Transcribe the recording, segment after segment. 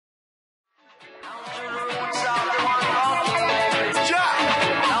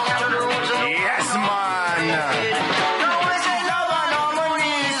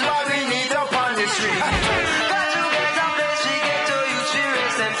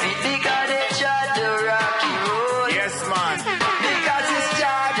Because it's just the rocky road. Yes, man. Because it's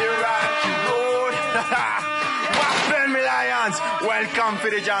just the rocky road. Waffen, me lions. Welcome to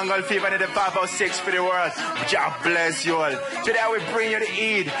the jungle fever and the 506 for the world. God bless you all. Today we bring you the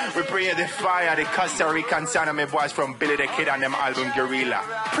Eid. We bring you the fire, the Costa Rican sound of my boys from Billy the Kid and them album Guerrilla.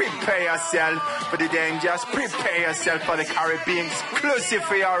 Prepare yourself for the dangers. Prepare yourself for the Caribbean exclusive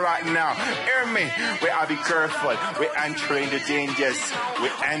for you right now. Hear me. We have to be careful. We entering the dangers. We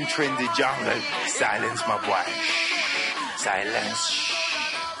entering the jungle. Silence, my boy. Shh. Silence. Shh.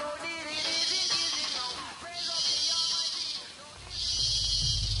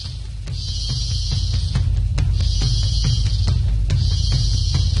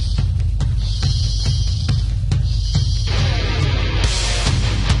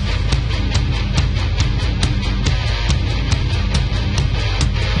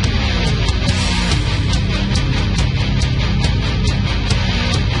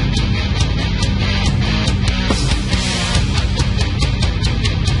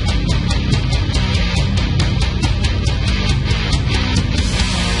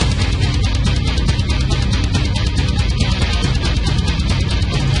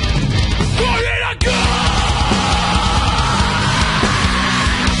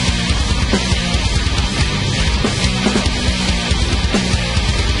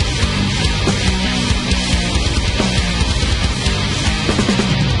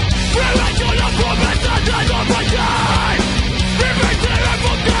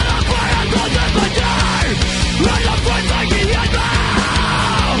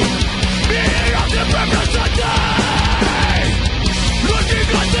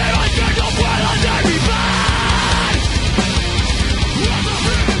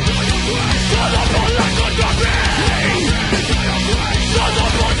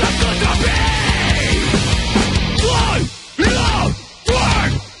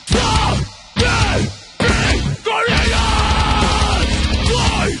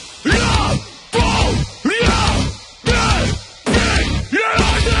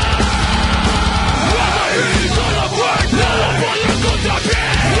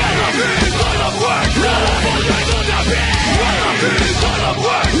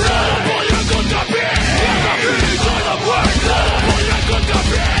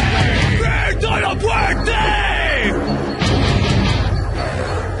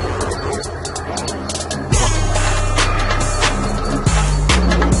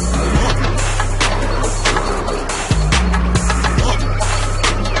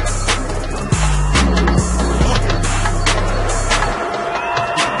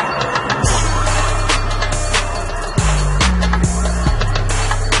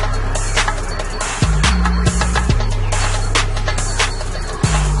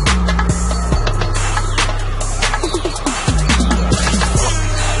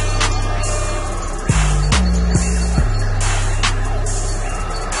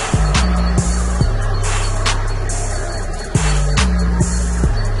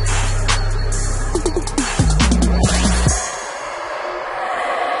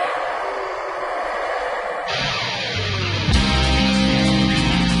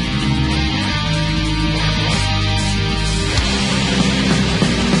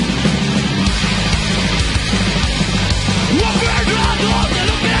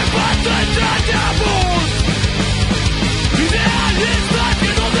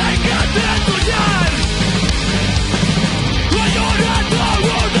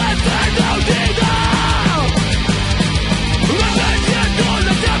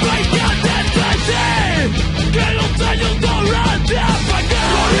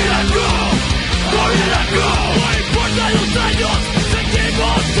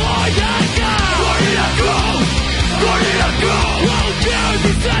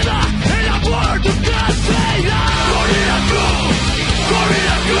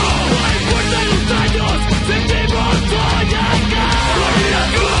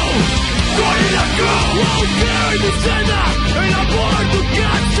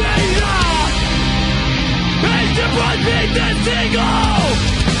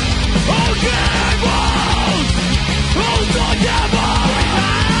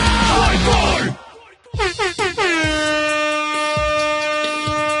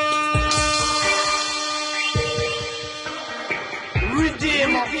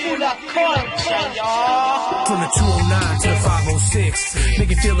 From the 209 to the 506,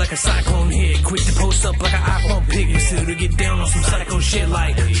 make it feel like a cyclone hit. Quick to post up like an iPhone pic. You still to get down on some psycho shit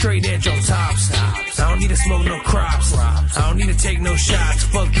like straight edge on tops. I don't need to smoke no crops. I don't need to take no shots.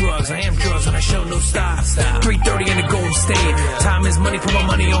 Fuck drugs, I am drugs and I show no stops. 3:30 in the Golden State. Time is money, put my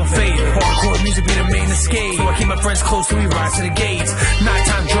money on fate. Hardcore music be the main escape. So I keep my friends close till we rise to the gates.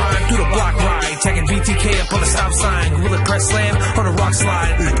 Nighttime drugs. BTK up on the stop sign. Gorilla press slam on a rock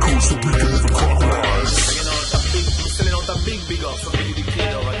slide. It goes so we can live a clockwise. Selling out a big up for Billy the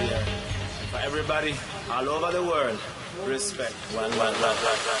Kid over there. For everybody all over the world. Respect. One.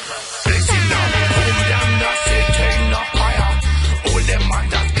 Listen now, whom them that sitting up higher. All them man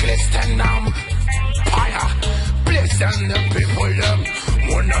that Christian fire. Bless them the people them.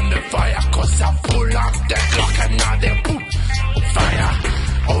 One on the fire, cause I pull up the clock and now they put fire.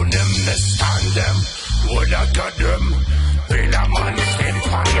 On them they stand them. What I got them. Feel a man stand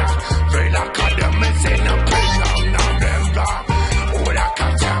fire. Feel I got them and say no bring down now them blah. What I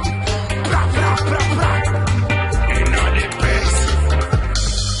got them. Blah. In all the place.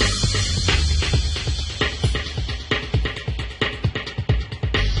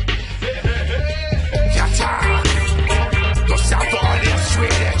 Those are for all these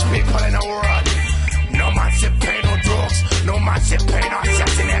straight edge people in the world. No man say pay no drugs. No man say pay no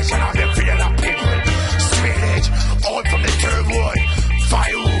assassination of the freedom of people. Straight edge, all from the third world.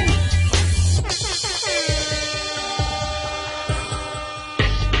 Fire.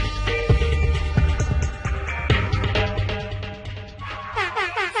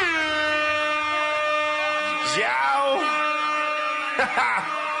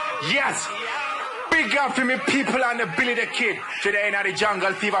 Yes. Big up for me people and the Billy the Kid. Today in the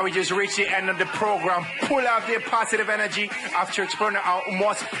Jungle Fever, we just reached the end of the program. Pull out the positive energy after exploring our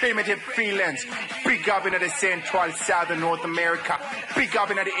most primitive feelings. Big up into the Central, Southern North America. Big up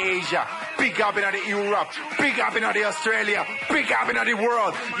into the Asia. Big up into the Europe. Big up into the Australia. Big up into the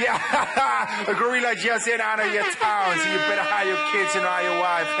world. Yeah, a gorilla just in honor your town. So you better hire your kids and hire your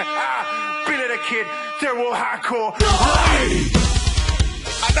wife. Billy the Kid, Thurbo Hardcore.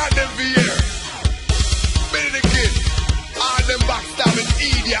 And not them for here. Billy the Kid. All them backstabbing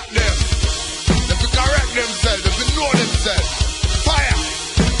idiot them. They have to correct themselves. They have to know themselves. Fire.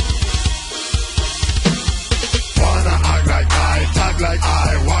 Wanna act like I, talk like I,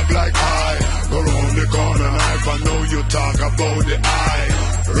 walk like I. Go round the corner knife. I know you talk about the eye.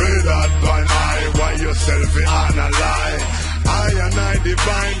 Read that blind eye. Why yourself on a lie? I and I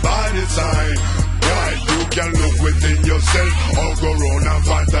divine by design. You can look within yourself or go round and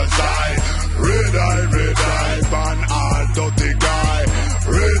fantasize. Red eye, ban all dirty guy.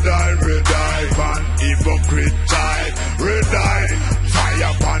 Red eye, ban hypocrite type. Red eye,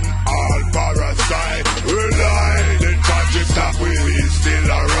 fire ban all parasite. Red eye, the tragic that we still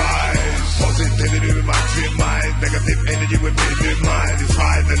arise. Positivity maximize, negative energy we minimize.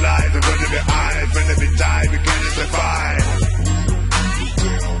 Despite the lies, the burden the eyes, when they be tied, we can't justify.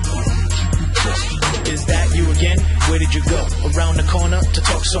 Is that you again? Where did you go? Around the corner to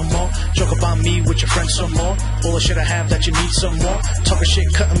talk some more? Joke about me with your friends some more? All the shit I have that you need some more? Talking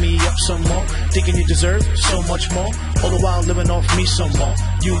shit, cutting me up some more? Thinking you deserve so much more? All the while living off me some more?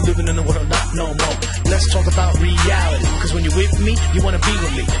 You living in the world, not no more. Let's talk about reality. Cause when you're with me, you wanna be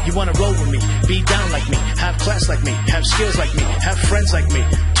with me. You wanna roll with me. Be down like me. Have class like me. Have skills like me. Have friends like me.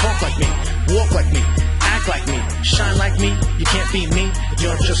 Talk like me. Walk like me. Act like me. Shine like me. You can't be me.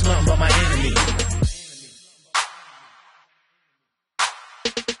 You're just nothing but my enemy.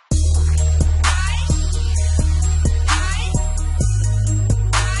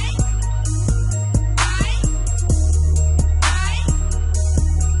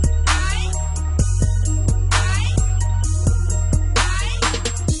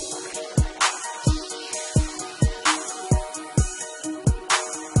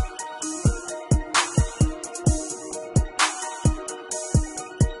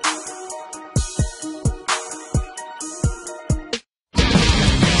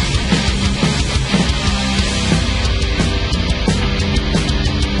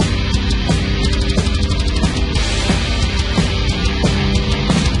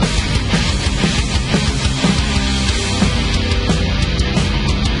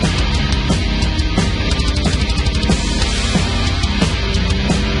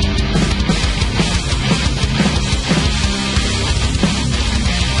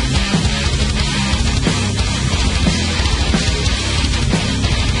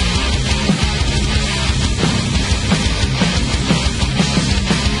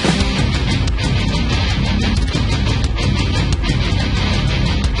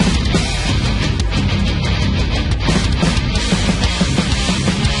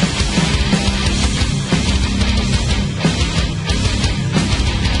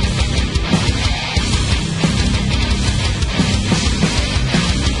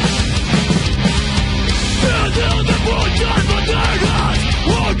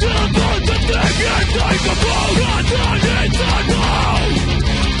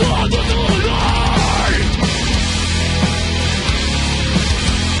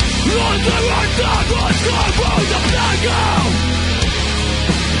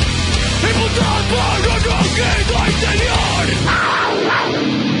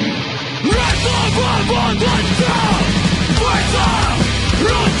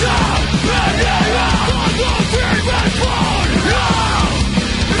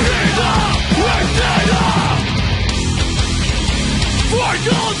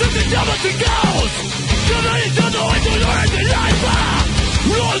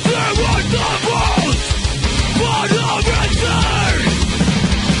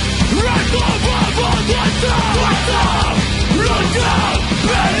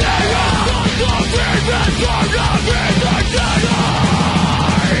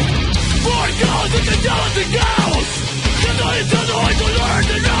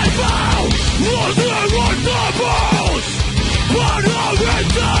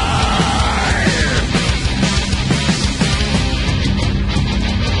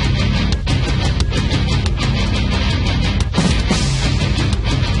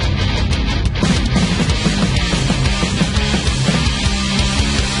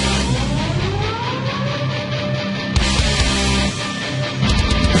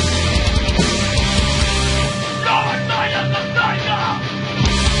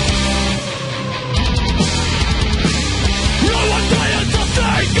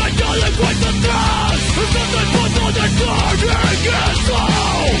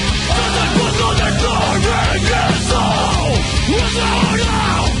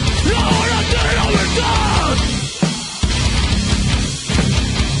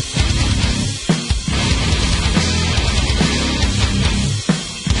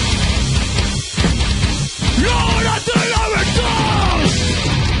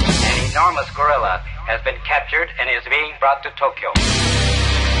 Gorilla has been captured and is being brought to Tokyo.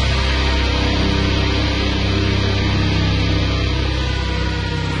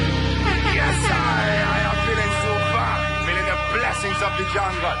 Yes, I am feeling super. Feeling the blessings of the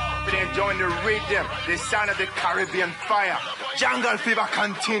jungle. Feeling enjoying the rhythm, the sound of the Caribbean fire. Jungle fever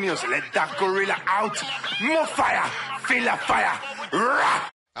continues. Let that gorilla out. More fire. Feel the fire. Rah!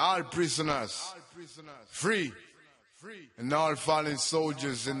 All prisoners, free. And all fallen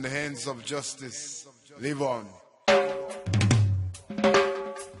soldiers in the hands of justice, live on.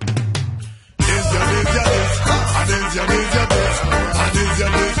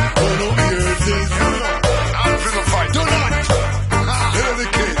 Do not hear the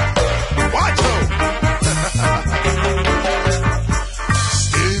kid. Watch out.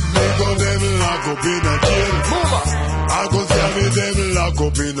 Steve Nico, them lock up in a jail. I go tell me them lock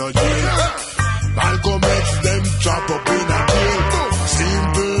up in a jail. Malcolm X them trap up in a jail.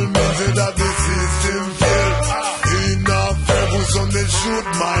 Simple means that the system failed. In a Ferguson they shoot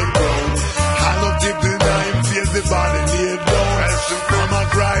my ground. Hand up tip the knife, face the body laid down. Mama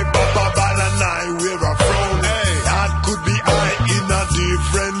cry, Papa bad and I wear a frown. That could be I in a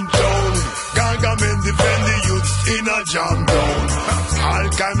different tone. Ganga men defend the youth in a jam down. All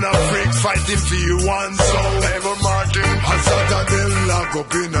kind of freaks fighting for you one soul. Ever Martin, Asada them lock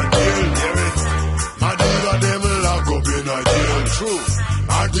up in a jail. Madiba them lock up in a jail. True.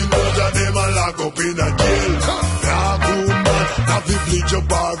 Martin Luther them a lock up in a jail. Yaku man, have to bleach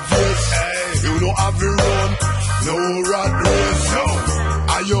up our face. You don't have to run, no rat race. No.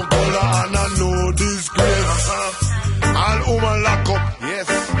 Are you gonna and I no disgrace? All woman lock up, yes.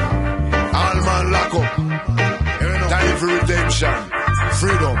 All man lock up. Time for redemption,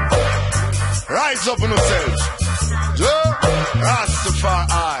 freedom. Rise up on yourselves.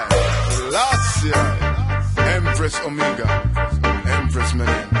 Rastafari, last year, Empress Omega, Empress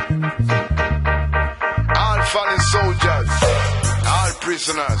Menen. All fallen soldiers, all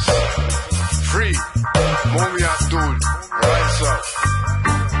prisoners, free. Momi Abdul, rise up.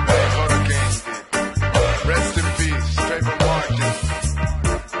 Like Hurricane did. Rest in peace, Trayvon Martin.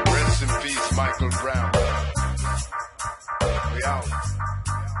 Rest in peace, Michael Brown. We out.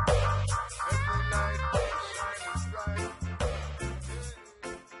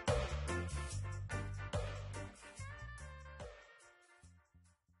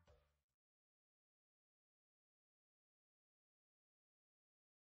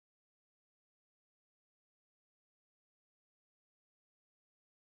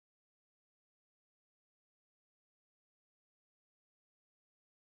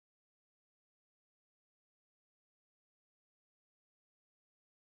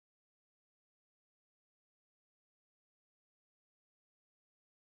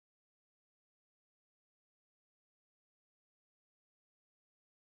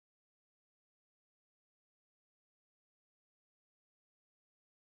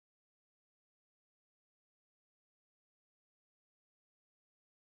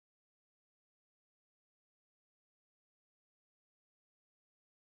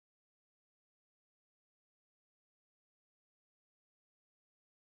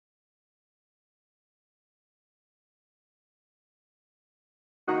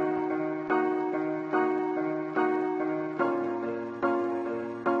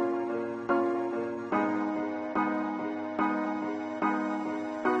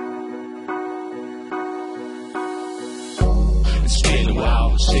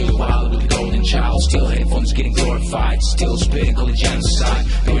 getting glorified. Still spitting all the genocide.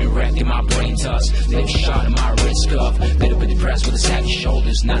 Being wrecked in my brain dust. Live shot in my wrist cuff. Little bit depressed with the saggy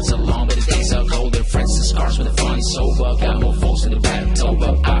shoulders. Not so long, but the days are golden. Friends and scars with the fun sober. Got more folks in the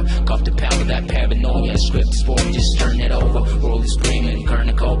October. I cuffed the pound of that paranoia. Script is boring, just turn it over. Roll is screaming,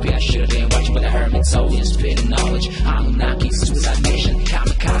 cornucopia. I should've been watching with the hermits. Only spitting knowledge. I'm Naki, suicide mission.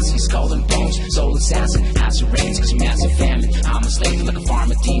 Kamikaze, skull and bones. Soul assassin, acid rains, cause massive famine. I'm a slave like a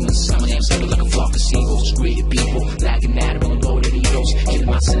farm of demons. I'm an slave like a flock of seagulls. Greedy people, lagging mad, rolling loaded egos. Killing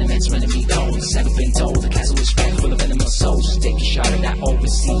my sentiments, running me cold. The second been told, the castle is packed full of venomous souls. Take a shot at that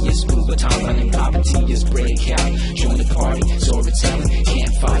overseers. Scuba time running poverty is break out. Join the party, sorbet telling,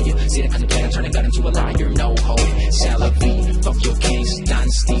 campfire. See the kind of plan, turn a gun into a liar, no hope. Salary, fuck your kings,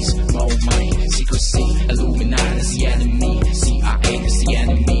 dynasties, more money, secrecy. Illuminati, that's the enemy. CIA, that's the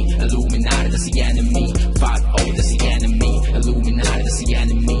enemy. Illuminati, that's the enemy. 5-0, that's the enemy. Illuminati, that's the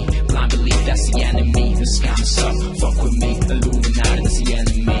enemy. Blind belief, that's the enemy. The scam is up, fuck with me. Illuminati, that's the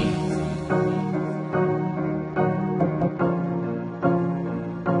enemy.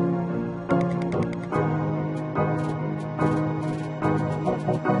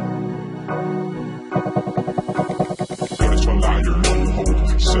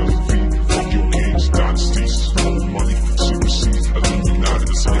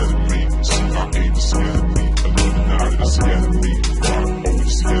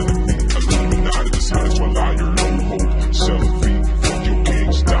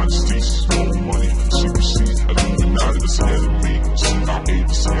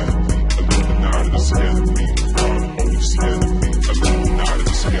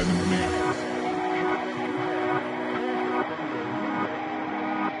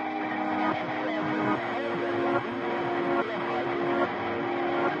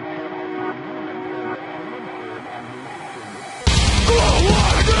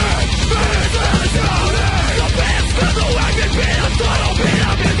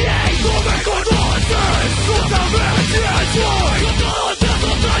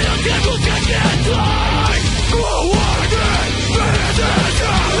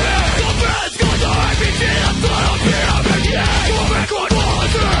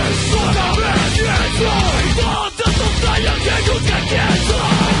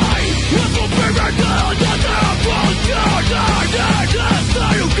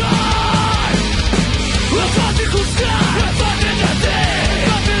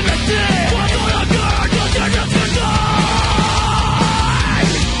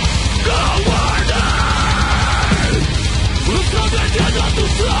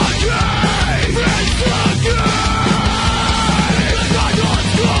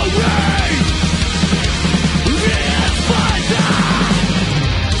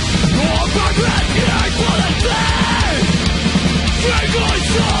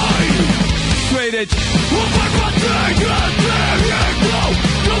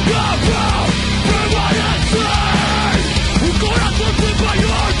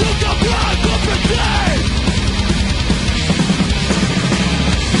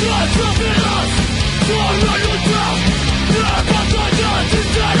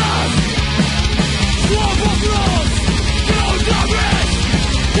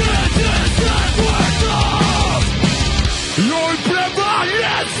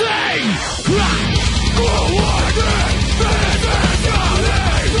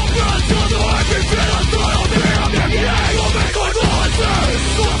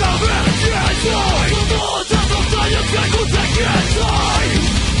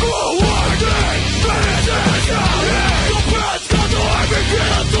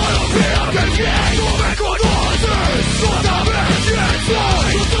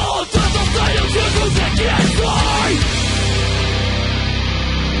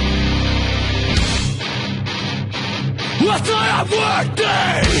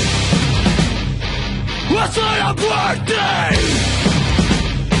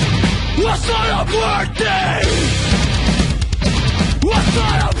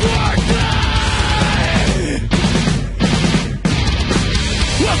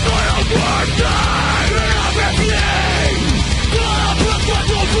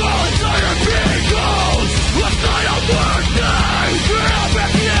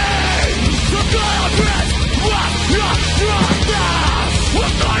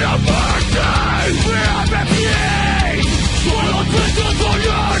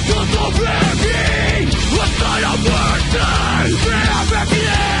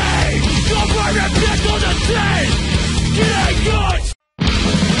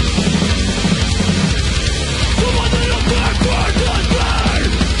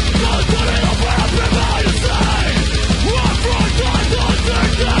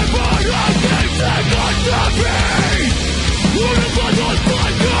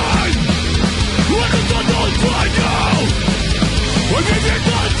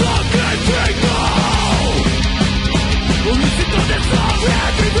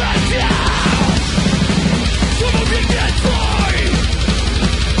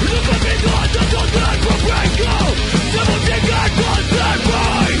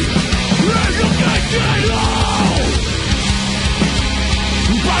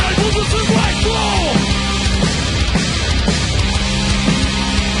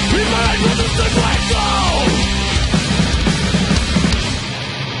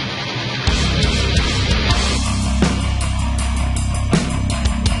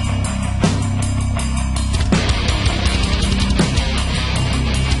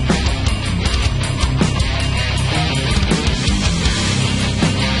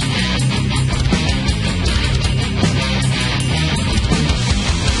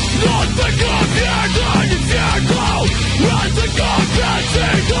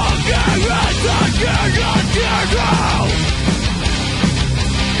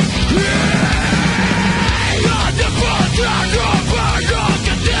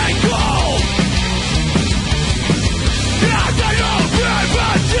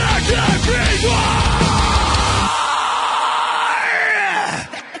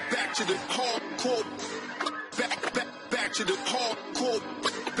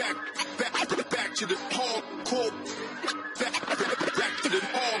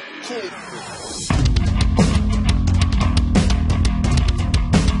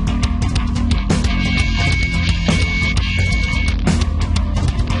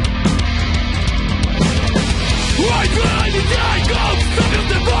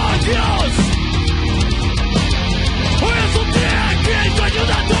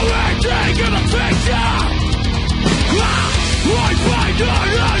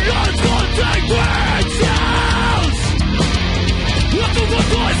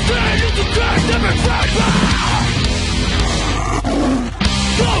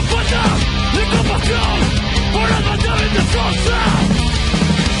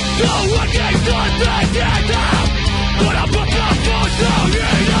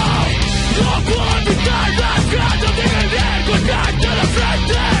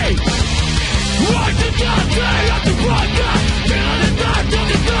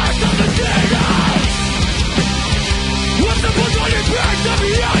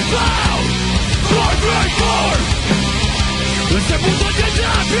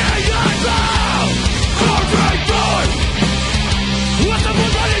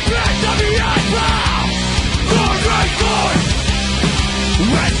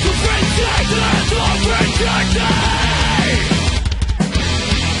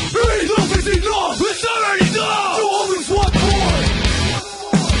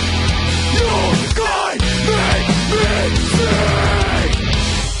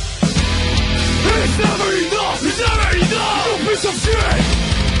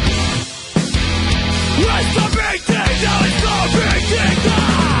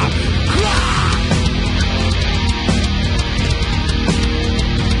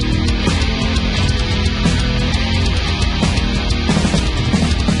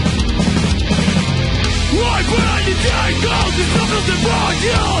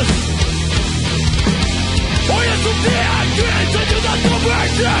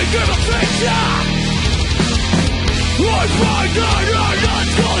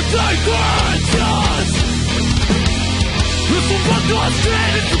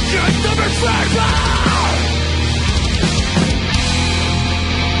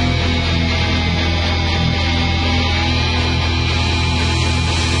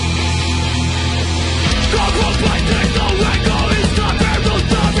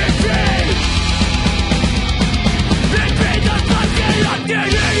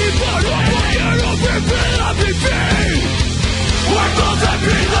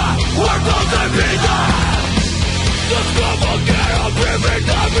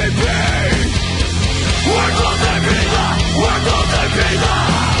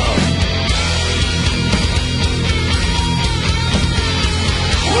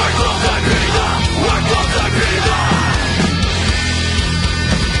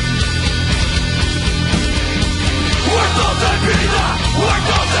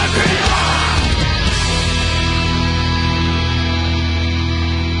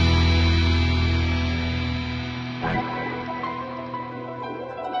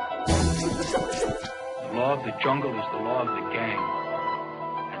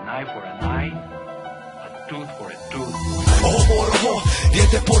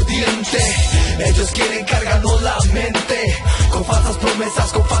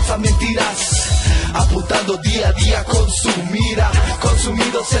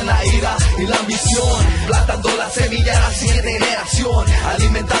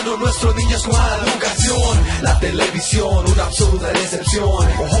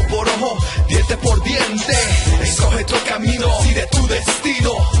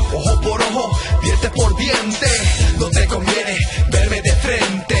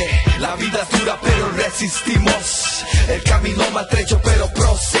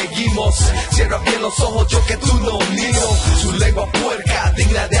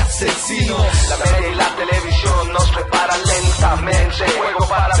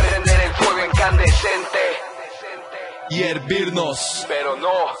 Pero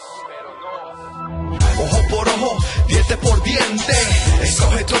no. Ojo por ojo, diente por diente.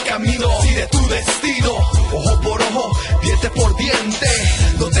 Escoge tu camino, sigue tu destino. Ojo por ojo, diente por diente.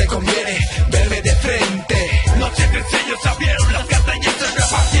 Donde conviene verme de frente. Noche de sellos abrieron, las cartas ya se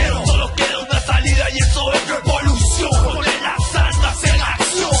repartieron. Solo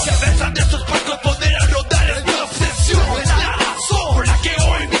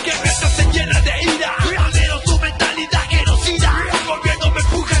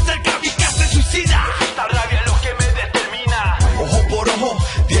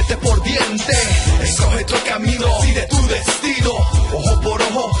camino, decide tu destino. Ojo por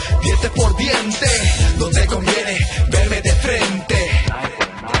ojo, diente por diente, donde conviene verme de frente.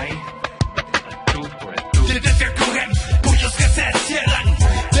 Dientes que crujen, puños que se cierran,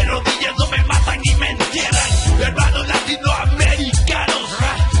 de rodillas no me matan ni me entierran. Hermanos latinoamericanos,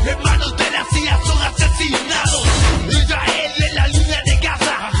 hermanos de la CIA son asesinados. Israel en la línea de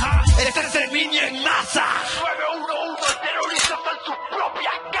Gaza, el exterminio en masa. 911, terroristas en su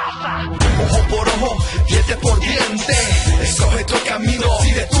propia casa. Ojo por ojo, diente por diente, escoge tu camino,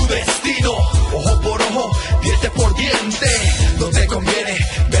 decide tu destino. Ojo por ojo, diente por diente, donde conviene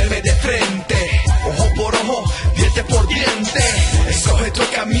verme de frente. Ojo por ojo, diente por diente, escoge tu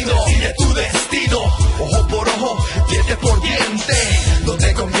camino, decide tu destino. Ojo por ojo, diente por diente,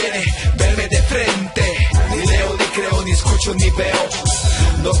 donde conviene verme de frente. Ni leo, ni creo, ni escucho, ni veo.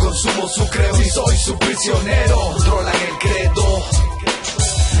 No consumo su creo, ni soy su prisionero. Controlan el credo.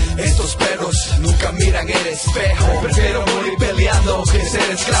 Estos perros nunca miran el espejo. Prefiero morir peleando que ser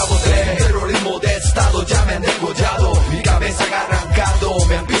esclavo del terrorismo de estado. Ya me han degollado, mi cabeza han arrancado,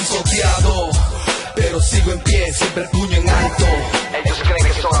 me han pisoteado, pero sigo en pie, siempre el puño en alto. Ellos creen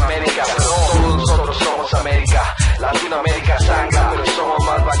que son América, pero todos nosotros somos América. Latinoamérica sangra, pero somos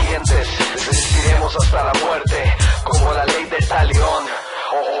más valientes. Resistiremos hasta la muerte, como la ley de Talion.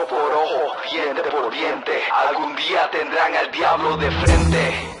 Ojo por ojo, diente por diente, algún día tendrán al diablo de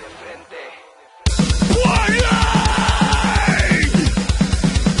frente.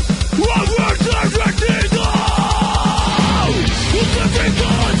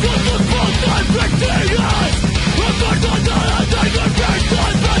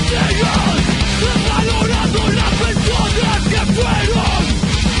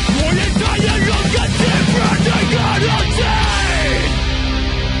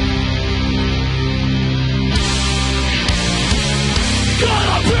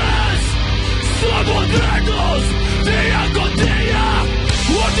 Día con día,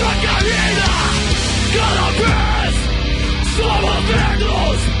 otra cabina. Cada vez somos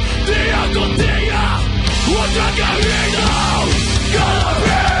menos. Día con día, otra cabina. Cada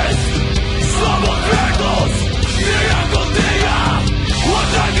vez somos menos. Día con día,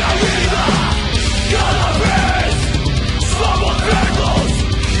 otra cabina. Cada vez somos menos.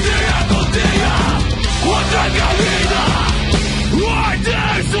 Día con día, otra cabina.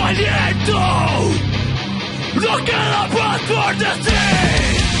 Guarden su aliento. No queda paz por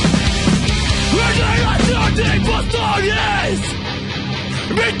decir. Generación de impostores.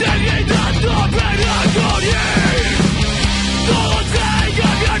 Mi dignidad no verá morir. Todos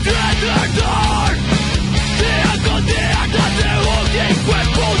tengan que entender. Día con día no tengo que fue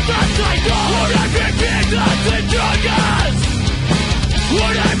puta traidor. Una bebida sin drogas.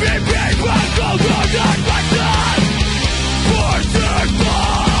 Una bebida con gobernar verdad. Por ser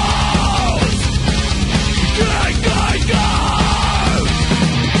paz.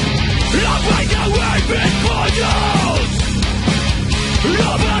 La vaina vuelve pollos.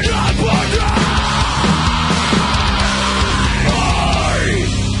 La verdad podrá. Ay,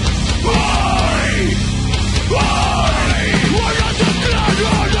 ay, ay. Voy a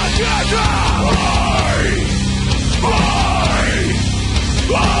declarar la tierra. Ay, ay,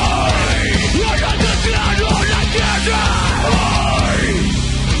 ay. Voy a declarar la tierra. Ay,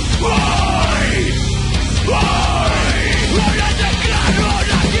 ay, ay. Voy a declarar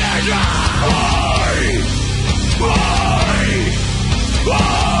la tierra. Ay, ay, ay.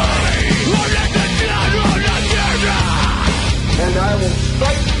 Voy a declarar la tierra. And I will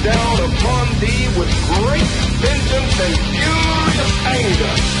strike down upon thee with great vengeance and furious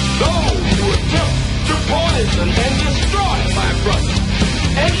anger those who attempt to poison and destroy my brother.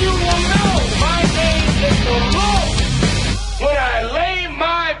 And you will know my name is the Lord when I lay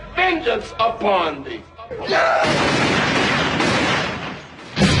my vengeance upon thee.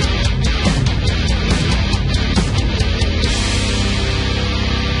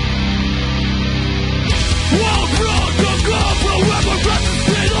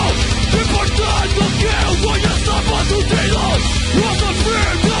 Importando que voy a estar batuteado. Los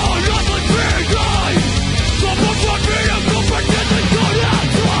olvidos, los olvidos. Somos familia compartiendo el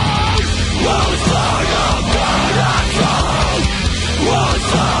corazón. Un solo corazón. Un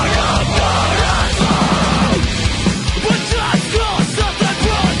solo corazón. Muchas cosas de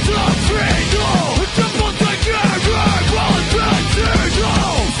pronto frío. Tiempos de guerra hemos vencido.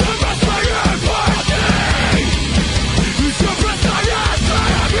 Siempre estaré para ti. Y siempre estarás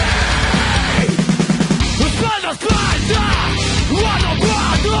para mí. Espalda, espalda, mano a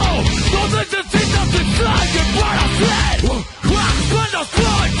mano. No necesitas de sangre para ser. Espalda,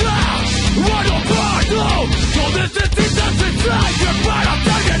 espalda, mano a mano. No necesitas de sangre para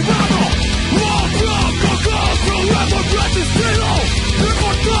ser hermano. Oh, bro,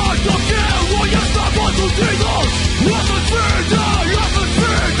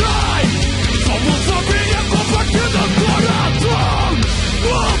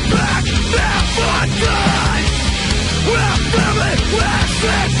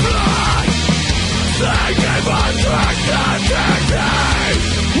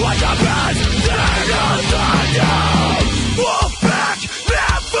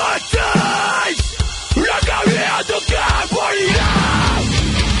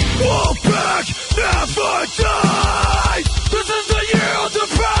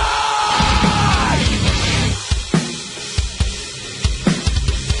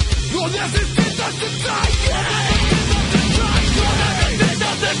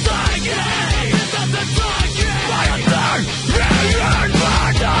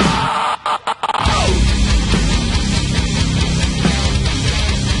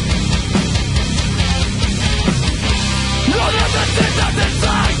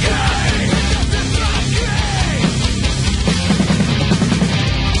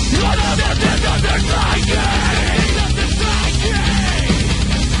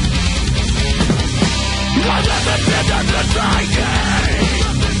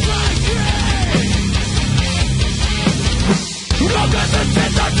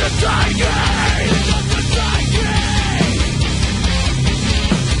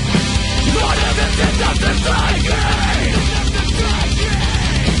 Tiger!